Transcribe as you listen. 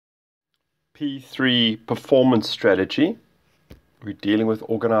P3 performance strategy. We're dealing with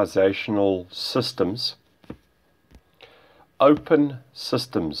organizational systems. Open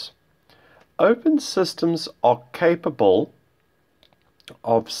systems. Open systems are capable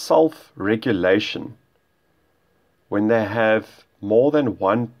of self-regulation when they have more than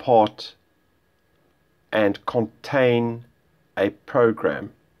one part and contain a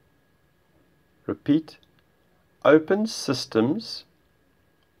program. Repeat. Open systems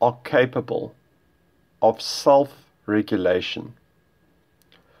are capable of self-regulation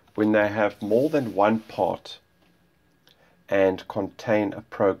when they have more than one part and contain a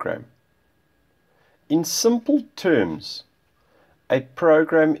program. In simple terms, a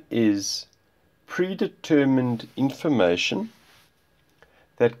program is predetermined information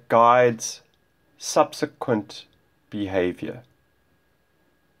that guides subsequent behavior.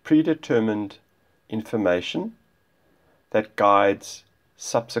 Predetermined information that guides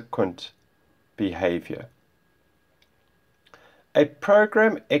subsequent behavior. A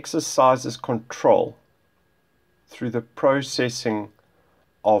program exercises control through the processing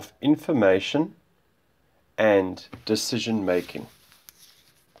of information and decision making.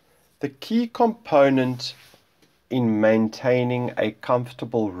 The key component in maintaining a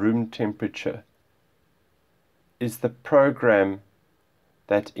comfortable room temperature is the program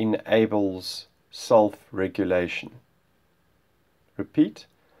that enables self-regulation. Repeat.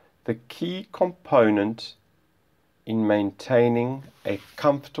 The key component in maintaining a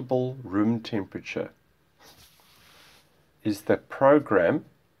comfortable room temperature is the program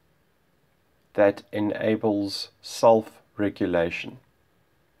that enables self-regulation.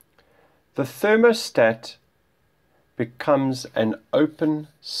 The thermostat becomes an open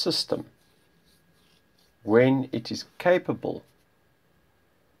system when it is capable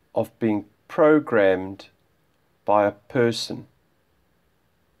of being programmed by a person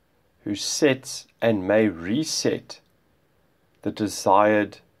who sets and may reset the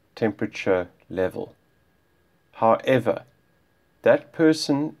desired temperature level. However, that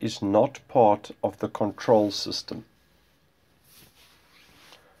person is not part of the control system.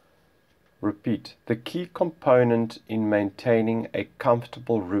 Repeat. The key component in maintaining a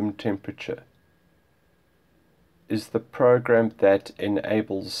comfortable room temperature is the program that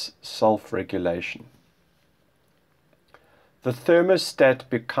enables self-regulation. The thermostat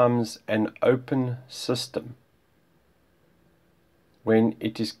becomes an open system when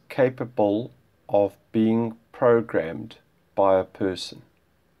it is capable of being programmed by a person.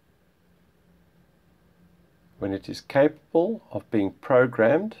 When it is capable of being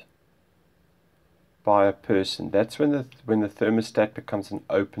programmed by a person, that's when the thermostat becomes an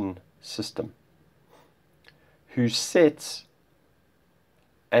open system, who sets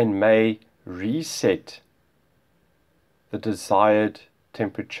and may reset the desired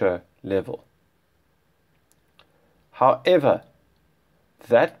temperature level. However,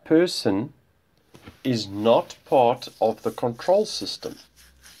 that person is not part of the control system.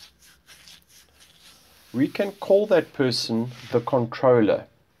 We can call that person the controller,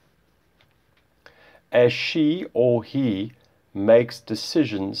 as she or he makes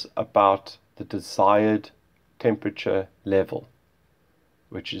decisions about the desired temperature level,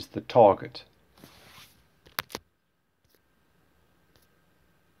 which is the target.